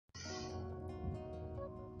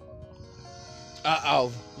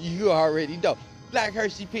Uh-oh, you already know. Black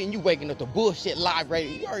Hershey P and you waking up to bullshit live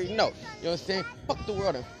radio. You already know. You know what I'm saying? Fuck the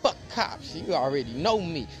world and fuck cops. You already know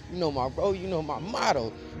me. You know my bro. You know my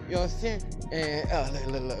motto. You know what I'm saying? And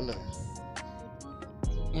look.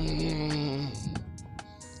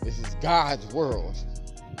 This is God's world.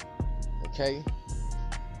 Okay?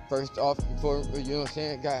 First off, before, you know what I'm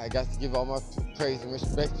saying? God, I got to give all my praise and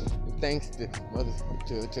respect and thanks to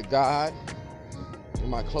God and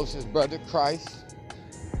my closest brother, Christ.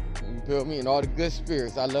 You feel me? And all the good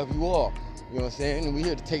spirits. I love you all. You know what I'm saying? And we're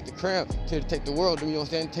here to take the crown, to take the world, you know what I'm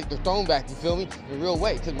saying? Take the throne back, you feel me? In a real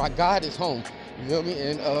way, because my God is home. You feel me?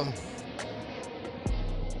 And,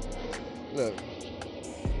 look,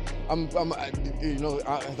 I'm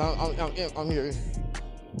here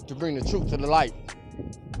to bring the truth to the light.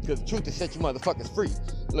 Because the truth will set you motherfuckers free.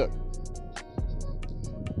 Look.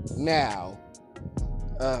 Now,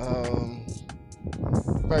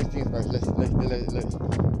 first things first, let's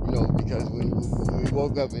you know, because when we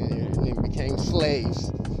woke up and became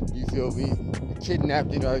slaves, you feel me,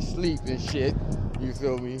 kidnapped in our sleep and shit, you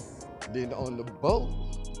feel me, then on the boat,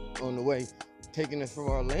 on the way, taking us from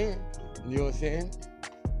our land, you know what I'm saying,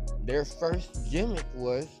 their first gimmick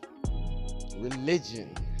was religion.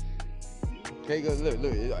 Okay, look,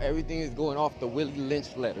 everything is going off the Willie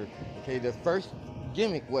Lynch letter. Okay, the first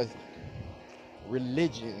gimmick was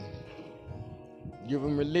religion. Give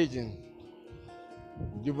them religion.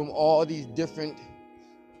 Give them all these different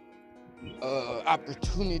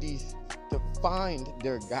opportunities to find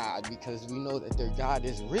their God, because we know that their God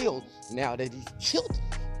is real now that he's killed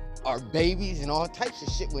our babies and all types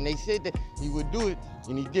of shit. When they said that he would do it,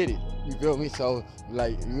 and he did it. You feel me? So,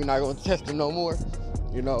 like, we're not going to test him no more.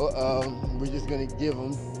 You know, we're just going to give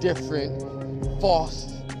them different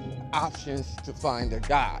false options to find their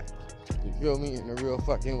God. You feel me? In a real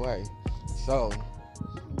fucking way. So,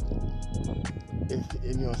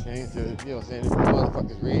 you know what I'm saying? So, you know what I'm saying? If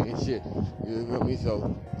motherfuckers read and shit, you feel me?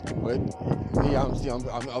 So, but me, I was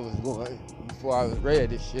going, before I was read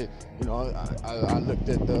this shit, you know, I looked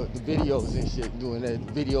at the videos and shit, doing that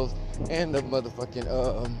videos and the motherfucking,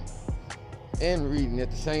 and reading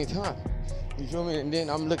at the same time. You feel me? And then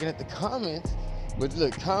I'm looking at the comments, but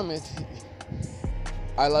look, comments,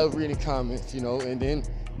 I love reading comments, you know, and then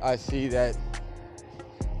I see that,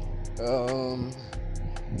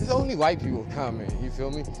 there's only white people comment, you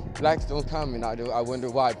feel me? Blacks don't comment. I wonder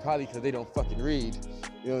why. Probably because they don't fucking read.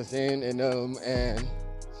 You know what I'm saying? And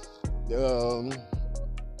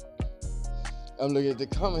I'm looking at the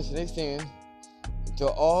comments and they saying to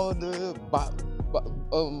all the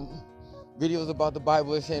videos about the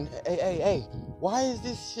Bible, they're saying, hey, why is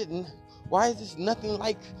this nothing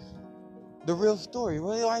like the real story?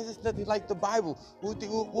 Why is this nothing like the Bible? Woo.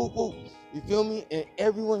 You feel me? And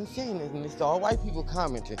everyone's saying it, and it's all white people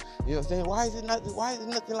commenting. You know what I'm saying? Why is it nothing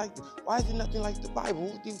like the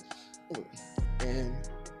Bible? And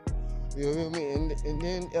you know what I mean? And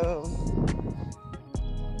then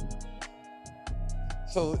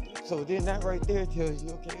so then that right there tells you,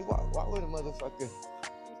 okay, why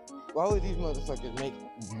would these motherfuckers make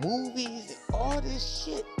movies and all this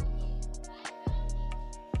shit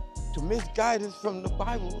to misguide us from the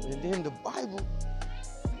Bible, and then the Bible,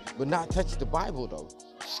 but not touch the Bible though?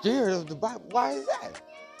 Scared of the Bible. Why is that?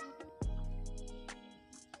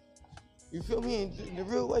 You feel me? And the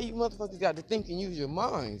real way, you motherfuckers got to think and use your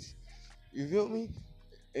minds. You feel me?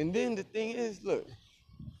 And then the thing is, look,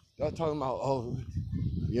 y'all talking about, oh,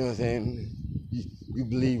 you know what I'm saying? You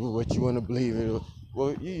believe in what you want to believe in.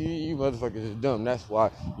 Well, you motherfuckers are dumb. That's why.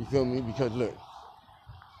 You feel me? Because look,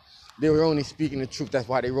 they were only speaking the truth. That's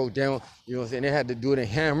why they wrote down, you know what I'm saying? They had to do it in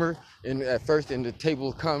hammer, and at first in the table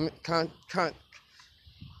of comments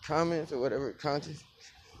or whatever, contents,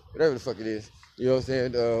 whatever the fuck it is. You know what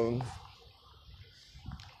I'm saying?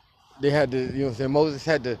 They had to, you know what I'm saying? Moses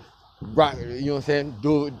had to rock, you know what I'm saying?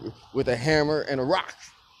 Do it with a hammer and a rock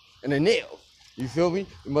and a nail. You feel me?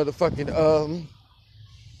 Motherfucking,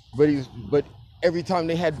 but every time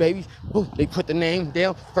they had babies, boom, they put the name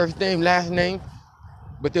down, first name, last name.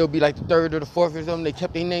 But they'll be like the third or the fourth or something. They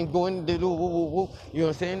kept their name going. They do, woo, woo, woo. You know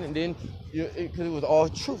what I'm saying? And then, because it was all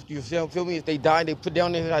truth. You feel me? If they died, they put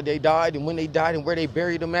down there how they died and when they died and where they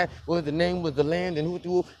buried them at. What the name was, the land, and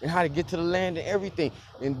who and how to get to the land and everything.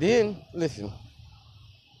 And then, listen,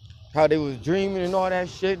 how they was dreaming and all that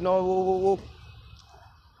shit and all, woo.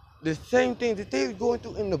 The same thing that they were going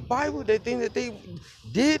through in the Bible, the thing that they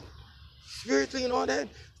did spiritually and all that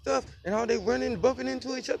stuff, and how they running, bumping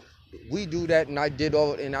into each other. We do that, and I did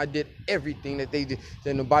everything that they did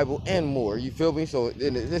in the Bible and more. You feel me? So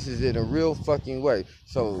this is in a real fucking way.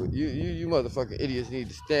 So you motherfucking idiots need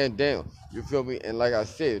to stand down. You feel me? And like I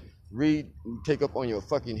said, read, take up on your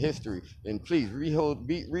fucking history, and please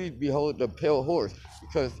read Behold the Pale Horse,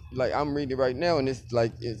 because like I'm reading it right now, and it's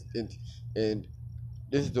like it's and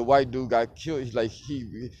this is the white dude got killed. He's like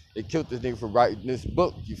they killed this nigga for writing this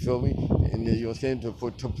book. You feel me? And then, you know what I'm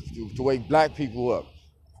saying, to wake black people up.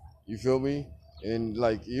 You feel me? And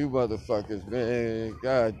like you motherfuckers, man,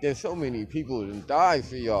 God, there's so many people that died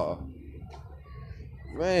for y'all,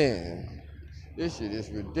 man. This shit is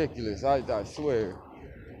ridiculous. I swear,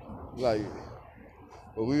 like.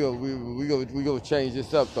 But we go change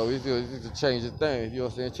this up though. It's a change of things. You know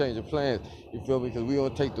what I'm saying? Change of plans. You feel me? Because we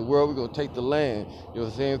gonna take the world. We gonna take the land. You know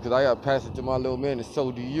what I'm saying? Because I gotta pass it to my little man, and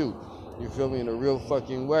so do you. You feel me? In a real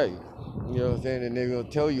fucking way. You know what I'm saying? And they're gonna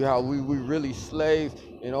tell you how we really slaves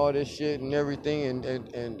and all this shit and everything,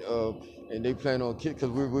 and they plan on kids, because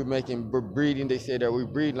we're breeding. They say that we're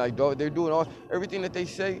breeding like dog. They're doing everything that they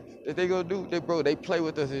say that they gonna do. They play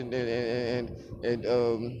with us and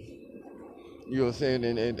you know what I'm saying,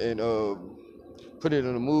 and put it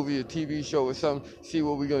in a movie, a TV show, or something. See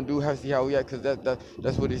what we're gonna do, see how we act, because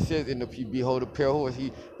that's what it says in the Behold the Pale Horse.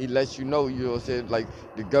 He lets you know, you know what I'm saying, like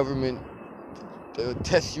the government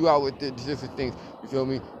tests you out with the different things. You feel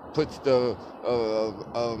me? Puts the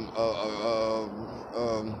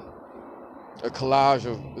a collage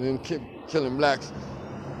of them killing blacks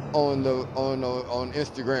on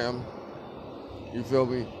Instagram. You feel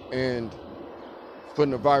me? And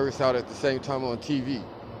putting the virus out at the same time on TV.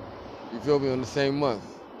 You feel me? On the same month,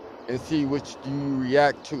 and see which do you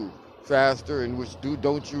react to faster, and which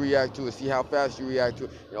don't you react to, and see how fast you react to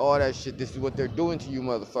it, and all that shit. This is what they're doing to you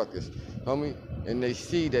motherfuckers, homie. And they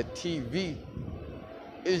see that TV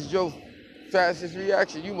is your fastest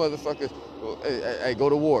reaction. You motherfuckers, hey, go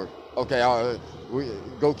to war. Okay, we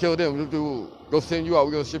go kill them. Go send you out.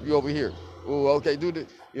 We're gonna ship you over here. Ooh, okay, do the.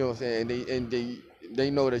 You know what I'm saying? And they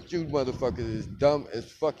know that you motherfuckers is dumb as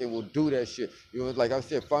fuck and will do that shit. You know, like I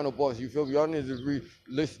said, final boss, you feel me? Y'all need to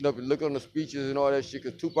listen up and look on the speeches and all that shit,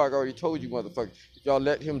 because Tupac already told you motherfuckers, if y'all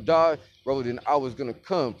let him die, bro, then I was gonna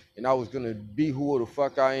come and I was gonna be who the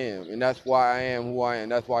fuck I am. And that's why I am who I am.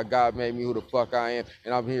 That's why God made me who the fuck I am.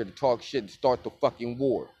 And I'm here to talk shit and start the fucking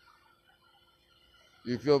war.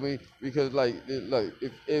 You feel me? Because like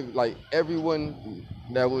if like everyone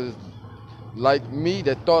that was like me,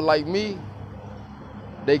 that thought like me,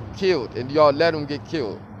 they killed, and y'all let them get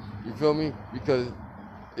killed. You feel me? Because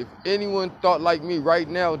if anyone thought like me right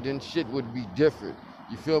now, then shit would be different.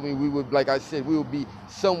 You feel me? We would, like I said, we would be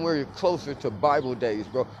somewhere closer to Bible days,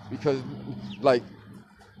 bro. Because like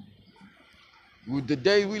the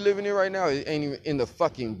days we living in right now, it ain't even in the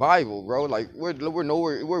fucking Bible, bro. Like we're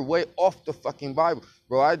nowhere, we're way off the fucking Bible,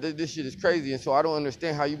 bro. This shit is crazy, and so I don't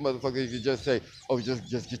understand how you motherfuckers could just say, oh,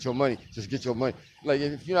 just get your money, just get your money. Like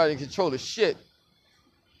if you're not in control of shit,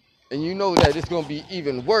 and you know that it's gonna be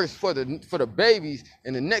even worse for the babies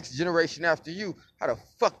and the next generation after you, how the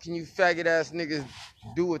fuck can you faggot ass niggas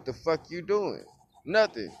do what the fuck you doing?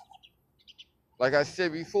 Nothing. Like I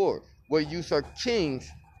said before, what use are kings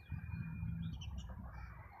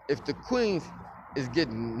if the queens is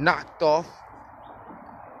getting knocked off?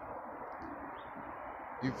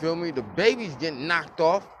 You feel me? The babies getting knocked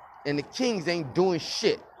off and the kings ain't doing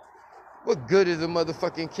shit. What good is a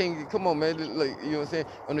motherfucking king? Come on, man. Like, you know what I'm saying?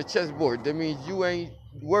 On the chessboard, that means you ain't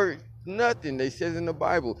worth nothing. They says in the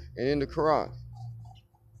Bible and in the Quran.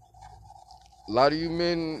 A lot of you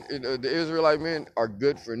men, the Israelite men, are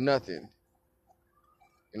good for nothing.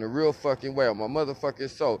 In a real fucking way, on my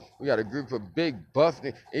motherfucking soul. We got a group of big buff,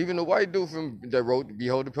 even the white dude that wrote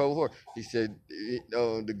Behold the Pale Horse. He said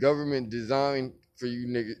the government designed for you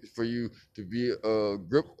niggas, for you to be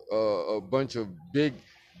a bunch of big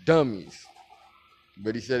dummies.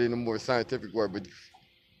 But he said it in a more scientific word, but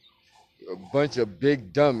a bunch of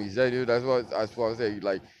big dummies. That's what I say.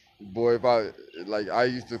 Like, boy, I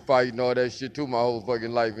used to fight and all that shit too my whole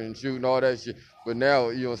fucking life and shoot and all that shit. But now,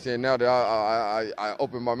 you know what I'm saying, now that I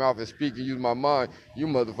open my mouth and speak and use my mind, you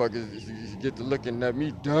motherfuckers get to looking at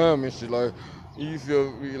me dumb and shit. Like, you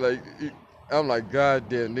feel me? Like, I'm like, God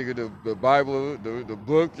damn, nigga, the Bible, the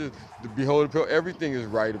book, the Behold the Pale, everything is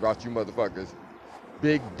right about you motherfuckers.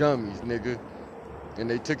 Big dummies, nigga. And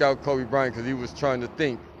they took out Kobe Bryant because he was trying to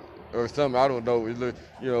think or something. I don't know.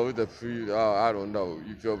 I don't know.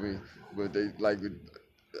 You feel me? But they like,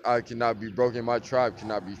 I cannot be broken. My tribe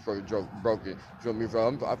cannot be broken. You feel me?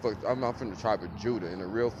 I'm from the tribe of Judah in a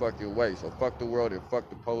real fucking way. So fuck the world and fuck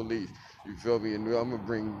the police. You feel me? And I'm gonna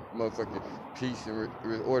bring motherfucking peace and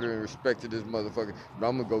order and respect to this motherfucker. But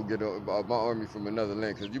I'm gonna go get my army from another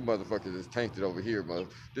land, cause you motherfuckers is tainted over here, mother.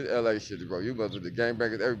 This LA shit, bro. You motherfuckers, the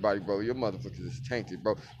gangbangers, everybody, bro. Your motherfuckers is tainted,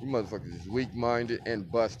 bro. You motherfuckers is weak-minded and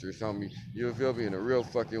busters, homie. You feel me? In a real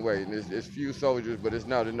fucking way. And it's few soldiers, but it's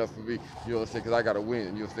not enough for me. You know what I'm saying? Cause I gotta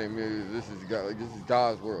win. You know what I'm saying? This is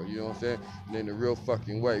God's world. You know what I'm saying? And in a real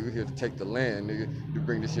fucking way, we're here to take the land, nigga. To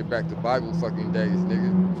bring this shit back to Bible fucking days,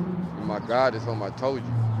 nigga. And my God is home. I told you.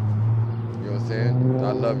 You know what I'm saying?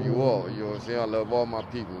 I love you all. You know what I'm saying? I love all my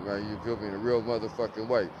people, man. You feel me? In a real motherfucking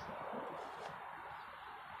way.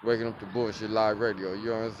 Waking up to bullshit live radio. You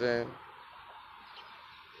know what I'm saying?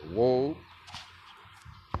 Whoa.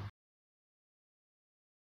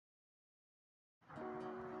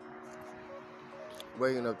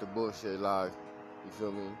 Waking up to bullshit live. You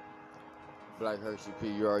feel me? Black Hershey P,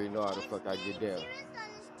 you already know how the fuck I get down.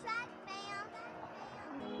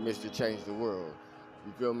 Mr. Change the World.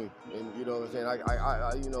 You feel me? And you know what I'm saying?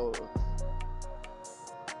 I you know,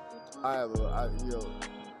 I have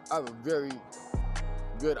a very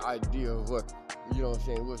good idea of what, you know what I'm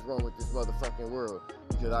saying, what's wrong with this motherfucking world.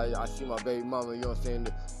 Because I see my baby mama, you know what I'm saying,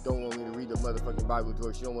 that don't want me to read the motherfucking Bible to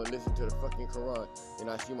her. She don't want to listen to the fucking Quran. And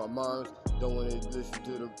I see my moms don't want to listen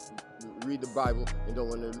to read the Bible and don't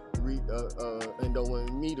want to read and don't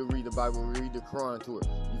want me to read the Bible and read the Quran to her.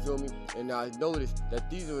 You feel me? And I noticed that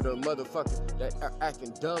these are the motherfuckers that are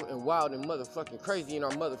acting dumb and wild and motherfucking crazy in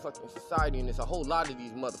our motherfucking society, and it's a whole lot of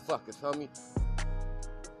these motherfuckers, homie.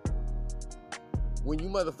 When you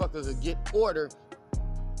motherfuckers will get order,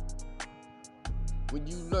 when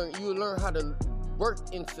you learn how to work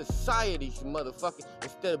in society, motherfucker,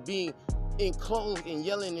 instead of being enclosed and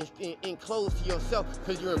yelling and enclosed to yourself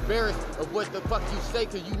because you're embarrassed of what the fuck you say,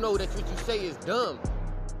 because you know that what you say is dumb.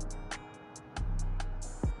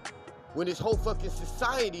 When this whole fucking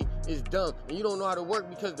society is dumb and you don't know how to work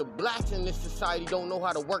because the blacks in this society don't know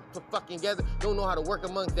how to work fucking together, don't know how to work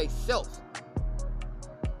amongst themselves.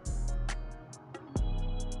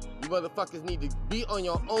 You motherfuckers need to be on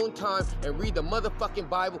your own time and read the motherfucking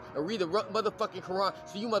Bible and read the motherfucking Quran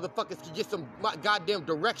so you motherfuckers can get some goddamn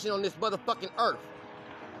direction on this motherfucking earth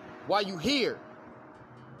while you here.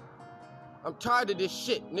 I'm tired of this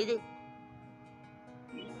shit, nigga.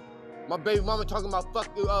 My baby mama talking about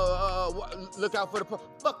fuck, look out for the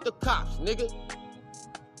fuck the cops, nigga.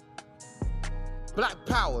 Black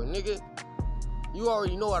power, nigga. You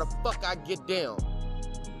already know how the fuck I get down.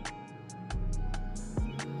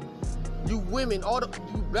 You women,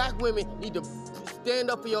 you black women need to stand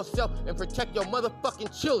up for yourself and protect your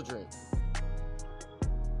motherfucking children.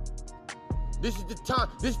 This is the time,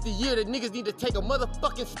 this is the year that niggas need to take a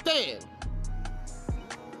motherfucking stand.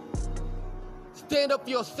 Stand up for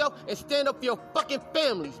yourself and stand up for your fucking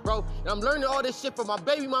families, bro. And I'm learning all this shit from my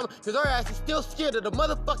baby mama because her ass is still scared of the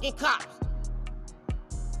motherfucking cops.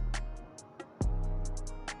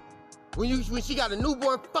 When she got a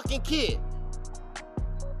newborn fucking kid.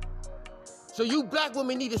 So you black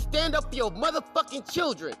women need to stand up for your motherfucking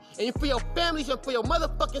children and for your families and for your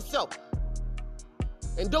motherfucking self.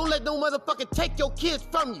 And don't let no motherfucker take your kids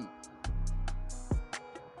from you.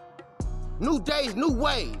 New days, new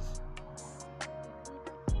ways.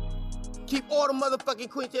 Keep all the motherfucking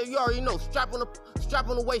queens there. You already know, strap on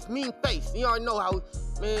the waist, mean face. You already know how,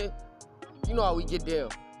 man, you know how we get down.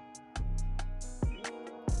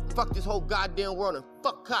 Fuck this whole goddamn world and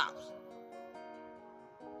fuck cops.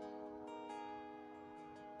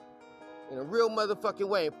 In a real motherfucking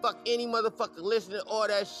way. And fuck any motherfucker listening to all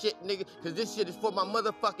that shit, nigga. Cause this shit is for my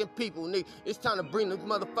motherfucking people, nigga. It's time to bring this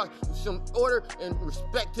motherfucker some order and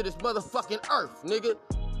respect to this motherfucking earth, nigga.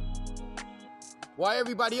 While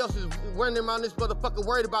everybody else is running around this motherfucker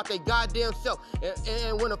worried about their goddamn self.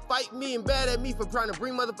 And wanna fight me and bad at me for trying to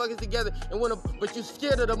bring motherfuckers together. But you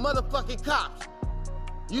scared of the motherfucking cops.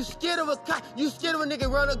 You scared of a cop? You scared of a nigga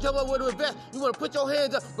run up, jump up with a vest? You wanna put your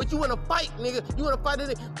hands up, but you wanna fight, nigga. You wanna fight a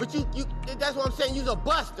nigga, but you that's what I'm saying, you's a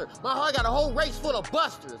buster. My heart got a whole race full of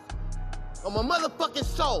busters on my motherfucking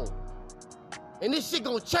soul. And this shit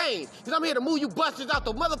gonna change, cause I'm here to move you busters out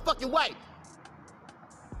the motherfucking way.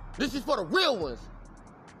 This is for the real ones.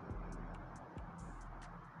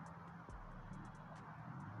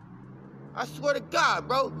 I swear to God,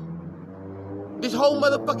 bro. This whole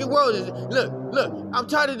motherfucking world is, look, I'm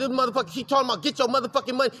tired of this motherfucker keep talking about get your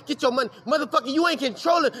motherfucking money, get your money. Motherfucker, you ain't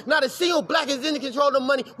controlling, not a single black is in control of the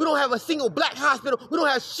money. We don't have a single black hospital. We don't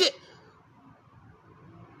have shit.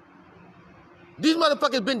 These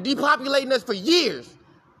motherfuckers been depopulating us for years.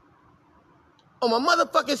 On my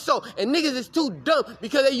motherfucking soul. And niggas is too dumb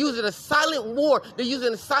because they using a silent war. They're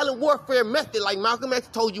using a silent warfare method like Malcolm X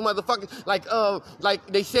told you motherfuckers. Like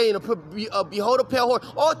they say in Behold a Pale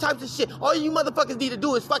Horse. All types of shit. All you motherfuckers need to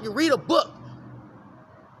do is fucking read a book.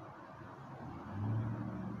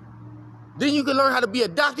 Then you can learn how to be a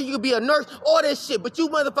doctor, you can be a nurse, all that shit. But you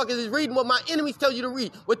motherfuckers is reading what my enemies tell you to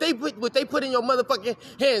read. What they put in your motherfucking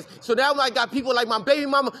hands. So now I got people like my baby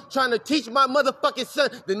mama trying to teach my motherfucking son,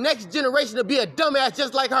 the next generation, to be a dumbass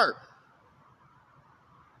just like her.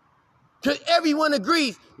 Because everyone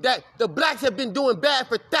agrees that the blacks have been doing bad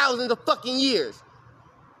for thousands of fucking years.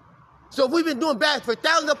 So if we've been doing bad for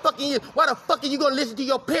thousands of fucking years, why the fuck are you going to listen to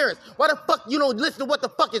your parents? Why the fuck you don't listen to what the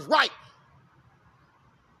fuck is right?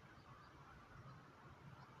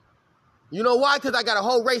 You know why? Because I got a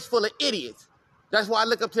whole race full of idiots. That's why I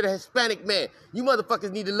look up to the Hispanic man. You motherfuckers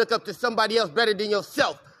need to look up to somebody else better than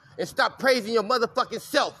yourself and stop praising your motherfucking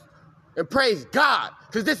self and praise God,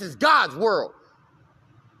 because this is God's world.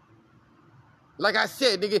 Like I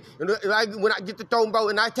said, nigga, when I get the throne, bro,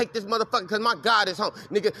 and I take this motherfucker because my God is home,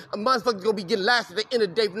 nigga, a motherfucker's gonna be getting last at the end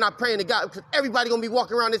of the day for not praying to God, because everybody gonna be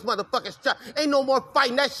walking around this motherfucking strap. Ain't no more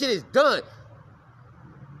fighting. That shit is done.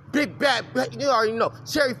 Big bad, you already know.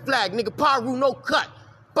 Cherry flag, nigga, Paru, no cut.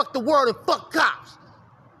 Fuck the world and fuck cops.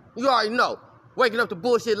 You already know. Waking up to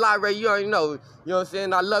bullshit library, you already know. You know what I'm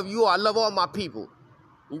saying? I love you all. I love all my people.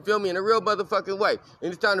 You feel me? In a real motherfucking way.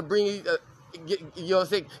 And it's time to bring you, you know what I'm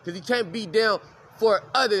saying? Because you can't be down for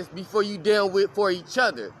others before you down for each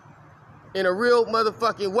other. In a real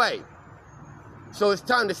motherfucking way. So it's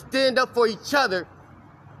time to stand up for each other.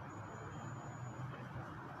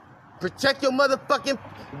 Protect your motherfucking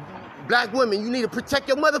black women. You need to protect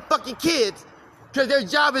your motherfucking kids, because their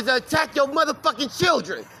job is to attack your motherfucking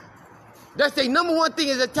children. That's their number one thing,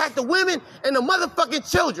 is attack the women and the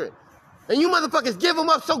motherfucking children. And you motherfuckers give them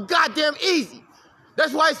up so goddamn easy.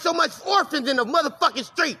 That's why there's so much orphans in the motherfucking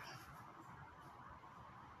street.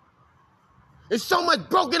 There's so much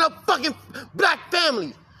broken up fucking black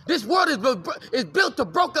families. This world is built to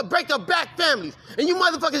break up black families. And you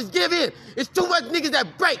motherfuckers give in. It's too much niggas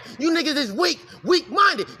that break. You niggas is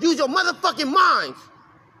weak-minded. Use your motherfucking minds.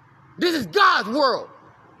 This is God's world.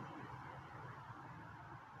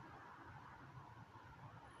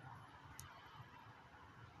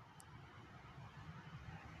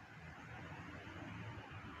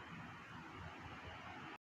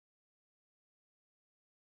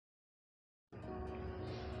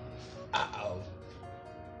 Uh-oh.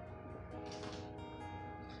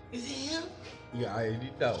 Is it him? You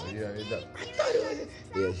already know. You already know. I thought it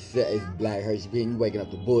was. Yeah, it's Black Hershey being. You waking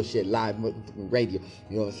up to bullshit live motherfucking radio.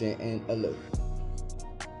 You know what I'm saying? And look,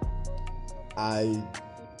 I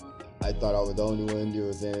thought I was the only one, you know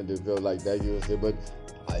what I'm saying, that felt like that, you know what I'm saying?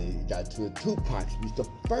 But I got to a Tupac speech. The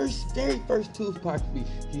very first Tupac speech,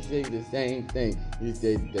 he said the same thing. He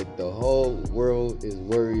said that the whole world is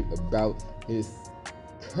worried about his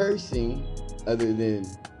cursing other than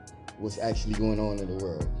what's actually going on in the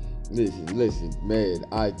world. Listen, man,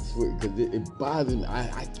 I swear, because it bothers me. I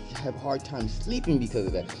have a hard time sleeping because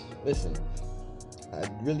of that. Listen, I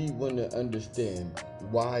really want to understand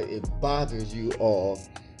why it bothers you all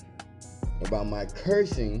about my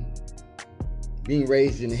cursing, being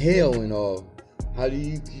raised in hell and all. How do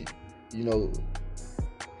you know,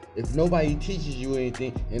 if nobody teaches you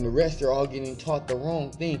anything and the rest are all getting taught the wrong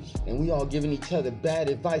thing and we all giving each other bad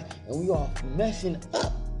advice and we all messing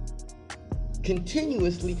up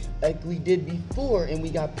continuously like we did before and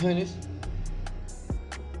we got punished,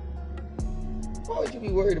 why would you be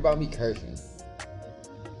worried about me cursing?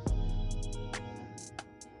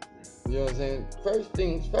 You know what I'm saying? First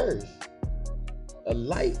things first. A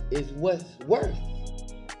life is what's worth.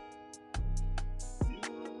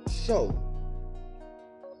 So,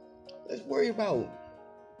 let's worry about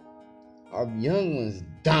our young ones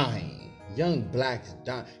dying. Young blacks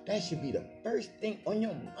dying. That should be the first thing on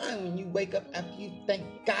your mind when you wake up after you thank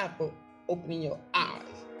God for opening your eyes.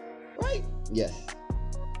 Right? Yes.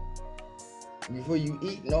 Before you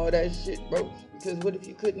eat and all that shit, bro. Because what if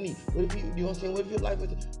you couldn't eat? What if you know what I'm saying? What if your life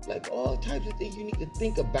was like all types of things you need to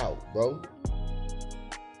think about, bro?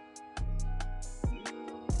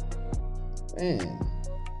 Man.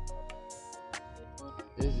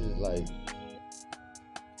 This is like,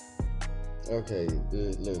 okay,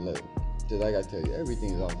 look. Like I tell you,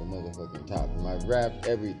 everything is off the motherfucking top. My rap,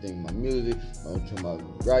 everything, my music, my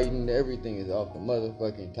writing, everything is off the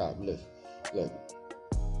motherfucking top. Listen, look,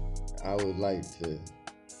 I would like to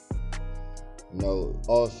know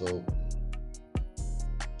also,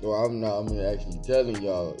 or I'm actually telling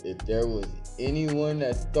y'all, if there was anyone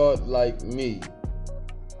that thought like me,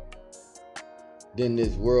 then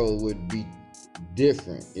this world would be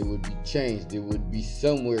different. It would be changed. It would be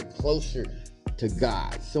somewhere closer to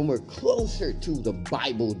God, somewhere closer to the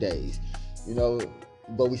Bible days, you know.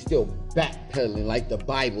 But we still backpedaling like the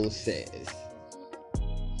Bible says.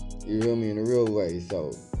 You feel me, in a real way.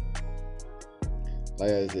 So,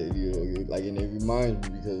 like I said, like, and it reminds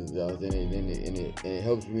me because, and it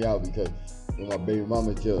helps me out because when my baby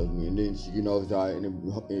mama tells me, and then she, and it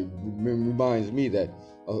reminds me that,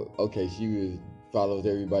 okay, she follows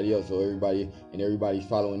everybody else, so everybody's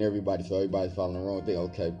following everybody, so everybody's following the wrong thing.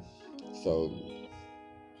 Okay, so,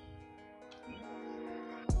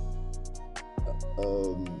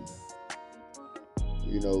 um,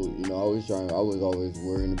 I was always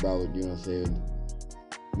worrying about,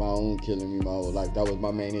 my own killing me my whole life. That was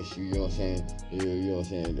my main issue, you know what I'm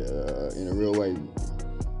saying? In a real way,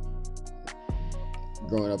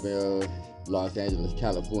 growing up in Los Angeles,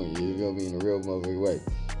 California, you feel me, in a real motherfucking way.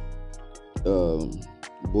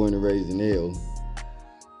 Born and raised in hell,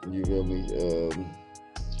 you feel me?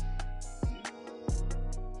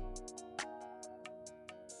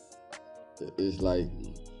 It's like,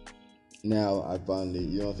 now I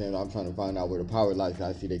finally, I'm trying to find out where the power lies.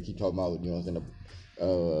 I see they keep talking about,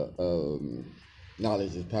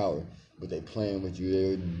 knowledge is power, but they playing with you.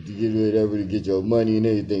 They give you whatever to get your money and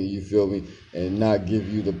everything. You feel me? And not give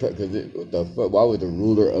you because why would the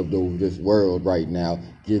ruler of this world right now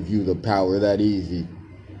give you the power that easy?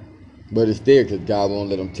 But it's there because God won't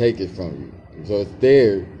let them take it from you. So it's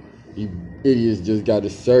there. You idiots just got to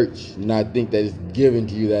search, not think that it's given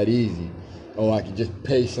to you that easy. Oh, I can just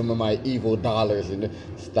pay some of my evil dollars and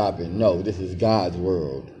stop it. No, this is God's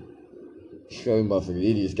world. So you motherfucking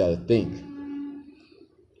idiots got to think.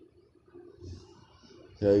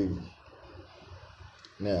 Okay.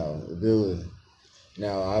 Now, if it was,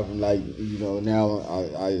 now I'm like, now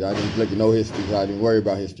I didn't look at no history because I didn't worry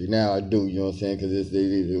about history. Now I do, you know what I'm saying?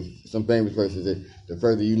 Because some famous persons say the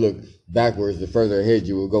further you look backwards, the further ahead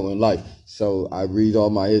you will go in life. So I read all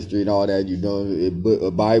my history and all that,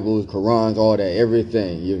 Bibles, Qurans, all that,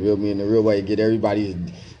 everything. You feel me? In the real way, get everybody's,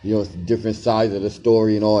 different sides of the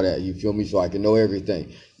story and all that. You feel me? So I can know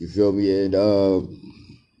everything. You feel me? And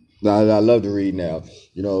I love to read now,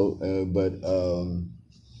 but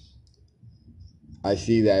I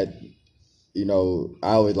see that,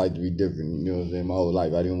 I always like to be different, you know what I'm saying, my whole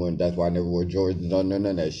life. I didn't want, that's why I never wore Jordans on, none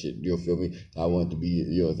of that shit, you feel me? I wanted to be,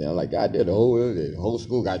 you know what I'm saying, I'm like, God, the whole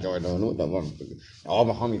school got Jordans on, all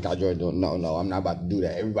my homies got Jordans on. No, I'm not about to do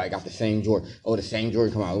that. Everybody got the same Jordan. Oh, the same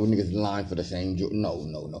Jordan come out, oh, niggas in line for the same Jordan.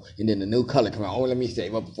 No. And then the new color come out, oh, let me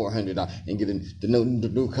save up $400 and get in the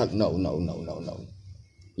new color. No.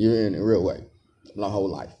 You're in a real way, my whole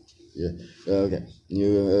life. Yeah, okay.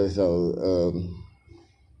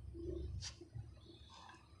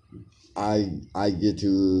 I get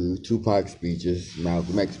to Tupac speeches,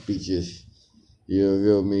 Malcolm X speeches, you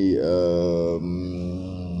feel me,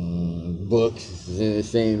 books,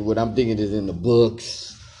 saying what I'm thinking is in the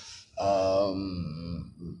books. Let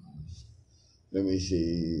me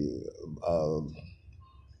see,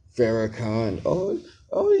 Farrakhan,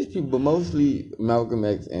 all these people, mostly Malcolm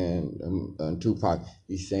X and Tupac,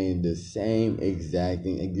 he's saying the same exact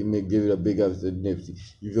thing. And give it a big up to Nipsey.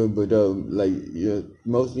 You feel, but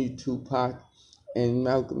mostly Tupac and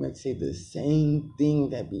Malcolm X say the same thing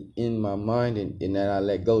that be in my mind and that I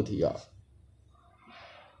let go to y'all.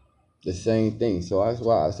 The same thing. So that's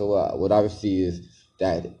why. So what I see is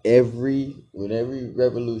that with every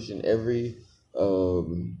revolution, every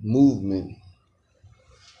movement,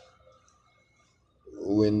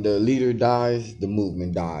 when the leader dies, the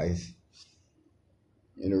movement dies.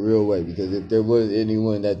 In a real way, because if there was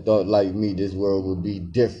anyone that thought like me, this world would be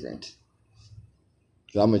different.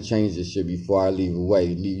 Cause I'm gonna change this shit before I leave away.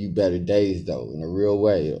 Leave you better days though, in a real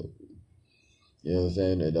way. You know what I'm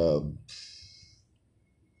saying? That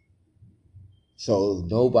so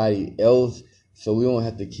nobody else, so we don't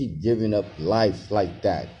have to keep giving up life like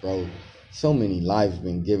that, bro. So many lives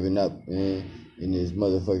been given up, man, in this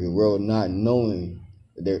motherfucking world, not knowing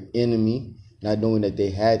their enemy, not knowing that they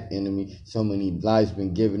had enemy. So many lives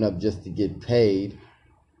been given up just to get paid.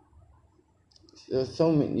 There's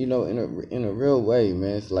so many, in a real way,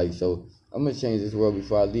 man. It's like, so I'm gonna change this world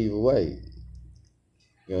before I leave away.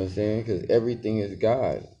 You know what I'm saying? Because everything is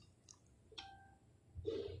God.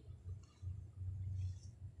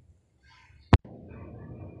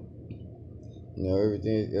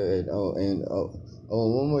 Everything is good.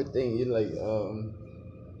 One more thing. You like,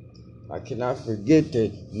 I cannot forget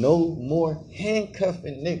that no more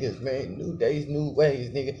handcuffing niggas, man. New days, new ways,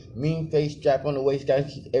 nigga. Mean face, strap on the waist, gotta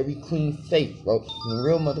keep every queen safe, bro. In a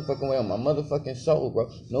real motherfucking way, on my motherfucking soul,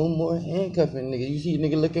 bro. No more handcuffing, nigga. You see a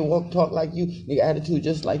nigga looking, walk, talk like you, nigga, attitude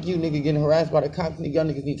just like you, nigga, getting harassed by the cops, nigga. Y'all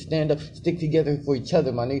niggas need to stand up, stick together for each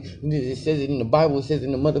other, my nigga. It says it in the Bible, it says it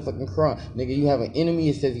in the motherfucking Quran. Nigga, you have an enemy,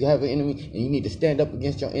 it says you have an enemy, and you need to stand up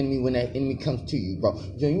against your enemy when that enemy comes to you, bro.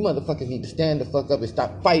 You motherfuckers need to stand the fuck up and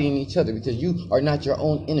stop fighting each other, because you are not your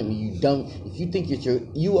own enemy, you dumb. If you think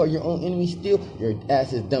you are your own enemy still, your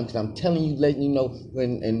ass is dumb, because I'm telling you, letting you know,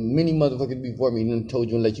 and many motherfuckers before me done told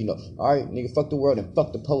you and let you know. Alright, nigga, fuck the world and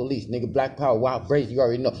fuck the police. Nigga, Black Power, Wild Brace, you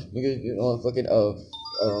already know. Nigga, you know, fucking,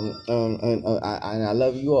 and I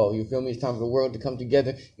love you all, you feel me? It's time for the world to come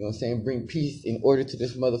together, you know what I'm saying? Bring peace and order to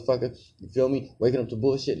this motherfucker, you feel me? Waking up to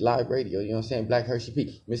bullshit, live radio, you know what I'm saying? Black Hershey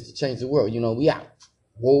P, Mr. Change the World, you know, we out.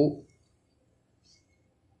 Whoa.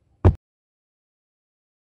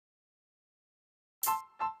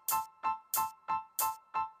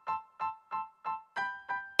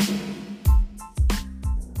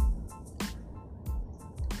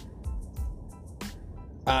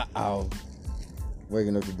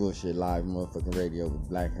 Waking up to bullshit live motherfucking radio with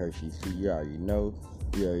Black Hershey. See, you already know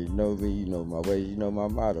me, you know my ways, you know my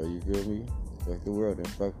motto, you feel me? Fuck the world and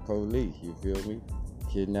fuck police, you feel me?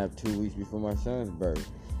 Kidnapped 2 weeks before my son's birth,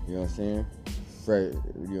 you know what I'm saying?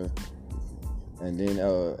 You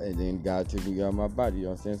know, and then God took me out of my body, you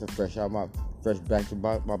know what I'm saying? So fresh back to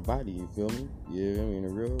my body, you feel me? You know what I mean? In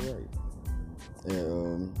a real way.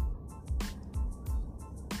 And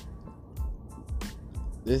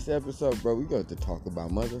this episode, bro, we got to talk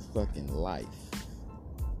about motherfucking life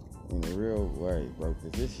in a real way, bro.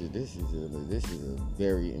 Cause this is a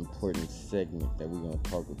very important segment that we're gonna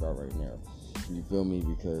talk about right now. You feel me?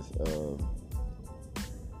 Because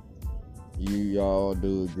y'all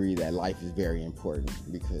do agree that life is very important,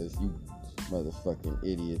 because you motherfucking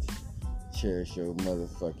idiots cherish your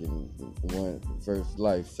motherfucking first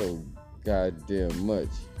life so goddamn much.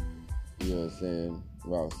 You know what I'm saying?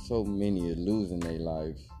 Wow, so many are losing their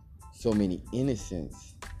lives. So many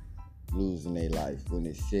innocents losing their life when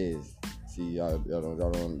it says, see, y'all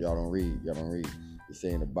don't read. It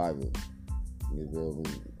say in the Bible, you feel me?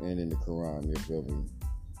 And in the Quran, you feel me?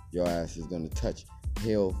 Your ass is gonna touch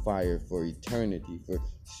hellfire for eternity for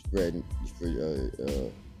spreading,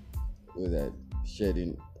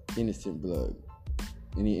 shedding innocent blood.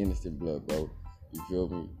 Any innocent blood, bro. You feel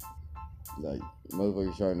me? Like,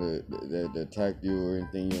 motherfuckers trying to attack you or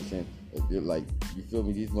anything, you know what I'm saying? Like, you feel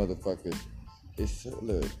me? These motherfuckers,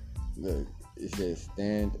 look, it says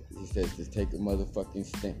stand, it says just take a motherfucking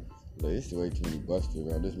stand. Look, it's way too many busters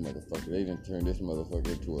around this motherfucker. They done turned this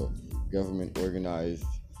motherfucker into a government organized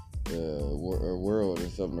world or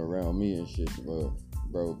something around me and shit, bro,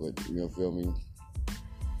 but you know, feel me?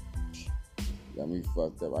 Got me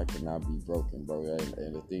fucked up. I cannot be broken, bro.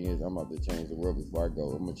 And the thing is, I'm about to change the world before I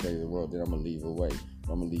go. I'm gonna change the world, then I'm gonna leave away.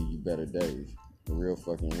 I'm gonna leave you better days. The real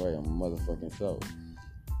fucking way. I'm a motherfucking soul.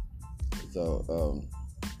 So,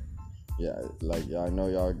 yeah, like, I know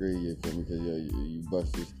y'all agree, you feel me? Because you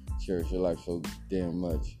busters cherish your life so damn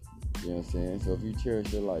much. You know what I'm saying? So if you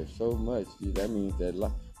cherish your life so much, that means that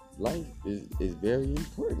life is very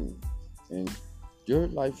important. And your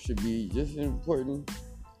life should be just as important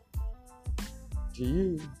to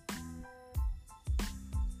you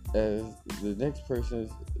as the next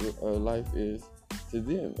person's life is to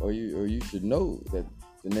them, or you should know that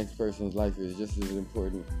the next person's life is just as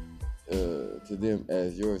important to them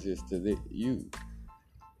as yours is to you,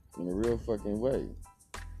 in a real fucking way.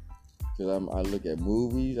 Cause I look at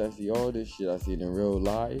movies, I see all this shit, I see it in real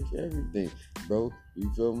life, everything, bro.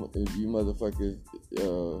 You feel me? If you motherfuckers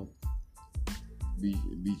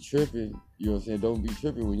be tripping, you know what I'm saying? Don't be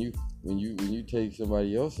tripping when you take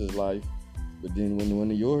somebody else's life, but then when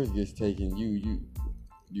one of yours gets taken, you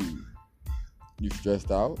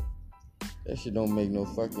stressed out. That shit don't make no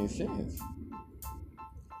fucking sense.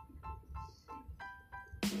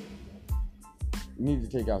 You need to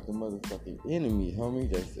take out the motherfucking enemy,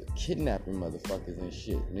 homie. That's kidnapping motherfuckers and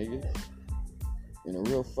shit, nigga. In a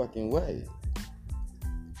real fucking way.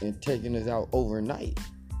 And taking us out overnight.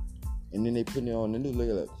 And then they putting it on the news. Look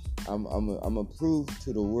at that. I'm a prove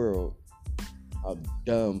to the world how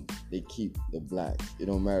dumb they keep the blacks. It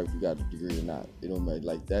don't matter if you got a degree or not. It don't matter.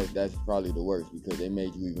 Like, that's probably the worst, because they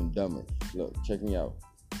made you even dumber. Look, check me out.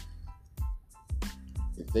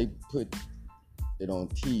 If they put it on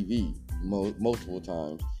TV multiple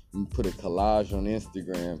times, and put a collage on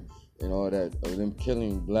Instagram and all that of them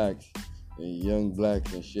killing blacks and young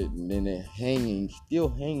blacks and shit, and then they're still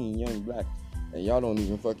hanging young blacks, and y'all don't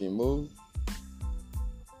even fucking move.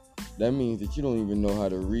 that means that you don't even know how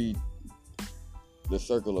to read the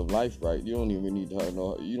circle of life right. You don't even need to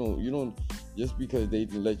know. You don't. Just because they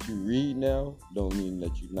let you read now, don't mean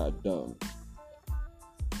that you're not dumb.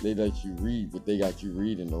 They let you read, but they got you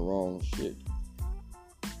reading the wrong shit.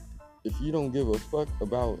 If you don't give a fuck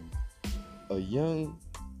about a young,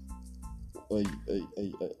 a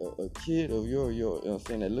kid of your, you know what I'm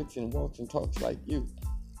saying, that looks and walks and talks like you,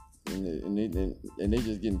 and they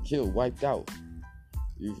just getting killed, wiped out.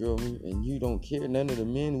 You feel me? And you don't care. None of the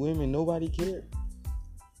men, women, nobody care.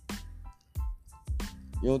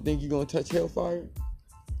 You don't think you're gonna touch hellfire?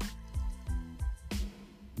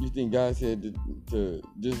 You think God said to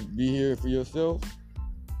just be here for yourself?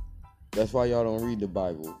 That's why y'all don't read the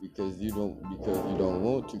Bible, because you don't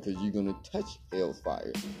want to, because you're gonna touch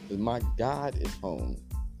hellfire. Because my God is home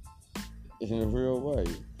in a real way,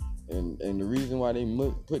 and the reason why they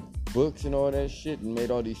put books and all that shit and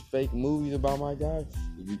made all these fake movies about my God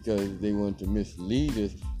is because they want to mislead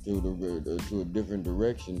us to a different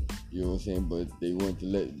direction. You know what I'm saying? But they want to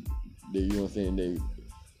you know what I'm saying,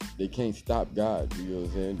 they can't stop God. You know what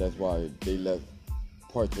I'm saying? That's why they left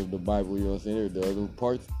parts of the Bible, you know what I'm saying? The other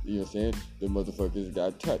parts, you know what I'm saying, the motherfuckers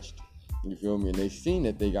got touched. You feel me? And they seen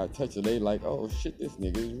that they got touched, so they like, oh shit, this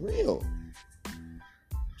nigga is real.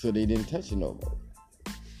 So they didn't touch it no more.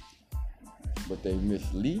 But they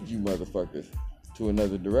mislead you motherfuckers to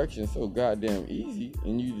another direction so goddamn easy,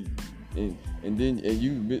 and then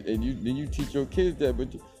you teach your kids that.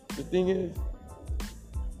 But the thing is,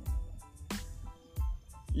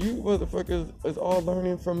 you motherfuckers is all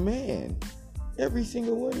learning from man. Every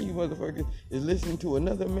single one of you motherfuckers is listening to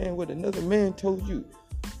another man, what another man told you.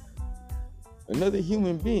 Another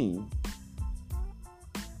human being.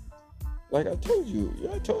 Like I told y'all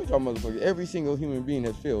motherfuckers, every single human being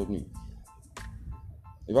has failed me.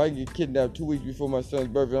 If I get kidnapped 2 weeks before my son's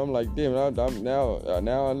birthday, I'm like, damn,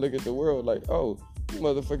 now I look at the world like, oh, you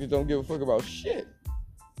motherfuckers don't give a fuck about shit.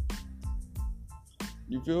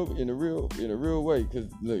 You feel me? In a real way, because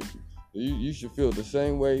look, you should feel the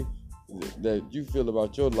same way that you feel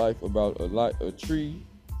about your life, about a tree.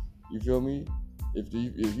 You feel me? If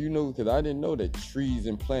you know, because I didn't know that trees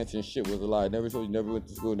and plants and shit was alive. I never told you, never went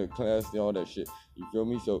to school, in class and all that shit. You feel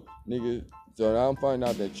me? So nigga, so now I'm finding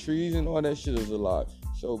out that trees and all that shit is alive.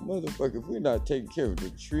 So motherfucker, if we're not taking care of the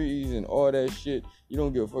trees and all that shit, you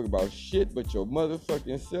don't give a fuck about shit but your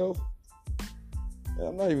motherfucking self. And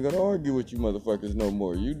I'm not even gonna argue with you motherfuckers no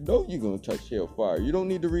more. You know you're gonna touch hellfire. You don't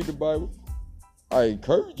need to read the Bible. I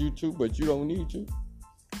encourage you to, but you don't need to.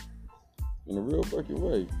 In a real fucking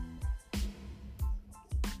way.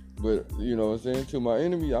 But, you know what I'm saying? To my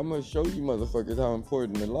enemy, I'm going to show you motherfuckers how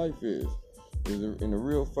important the life is in a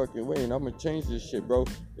real fucking way. And I'm going to change this shit, bro.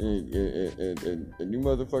 And you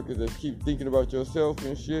motherfuckers that keep thinking about yourself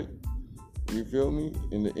and shit, you feel me?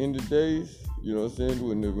 In the end of days, you know what I'm saying?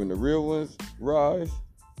 When the real ones rise,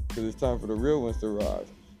 because it's time for the real ones to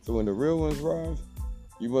rise. So when the real ones rise,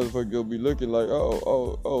 you motherfuckers will be looking like,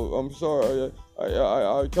 oh, I'm sorry.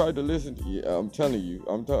 I tried to listen to you. Yeah, I'm telling you,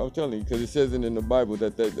 because it says it in the Bible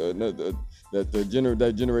that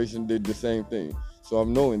generation did the same thing. So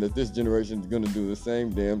I'm knowing that this generation is gonna do the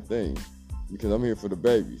same damn thing, because I'm here for the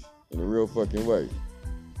babies in a real fucking way.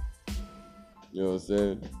 You know what I'm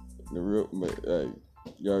saying? Hey,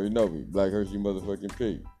 you already know me, Black Hershey motherfucking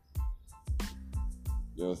P.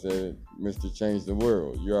 You know what I'm saying? Mr. Change the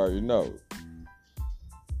World. You already know.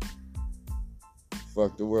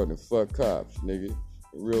 Fuck the world and fuck cops, nigga. A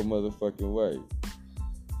real motherfucking way.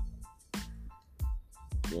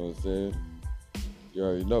 You know what I'm saying? You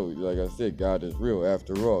already know. Like I said, God is real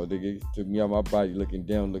after all, nigga. Took me out my body looking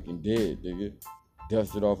down, looking dead, nigga.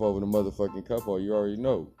 Dusted off over the motherfucking cup hole. You already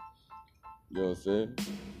know. You know what I'm saying?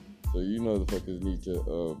 So you know the fuckers need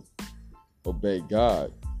to obey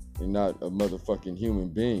God and not a motherfucking human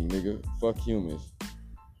being, nigga. Fuck humans.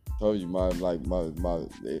 Told you, my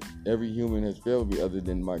every human has failed me other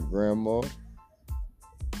than my grandma,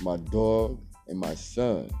 my dog, and my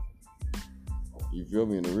son. You feel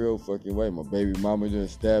me? In a real fucking way. My baby mama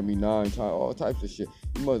just stabbed me 9 times, all types of shit.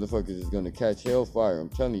 You motherfuckers is gonna catch hellfire, I'm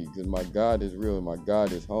telling you, because my God is real and my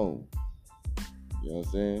God is home. You know what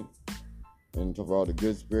I'm saying? And for all the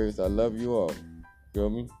good spirits, I love you all.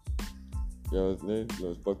 Feel me? You know what I'm saying?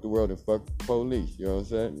 Let's fuck the world and fuck the police. You know what I'm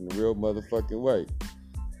saying? In a real motherfucking way.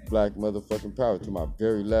 Black motherfucking power to my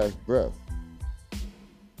very last breath.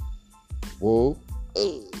 Whoa.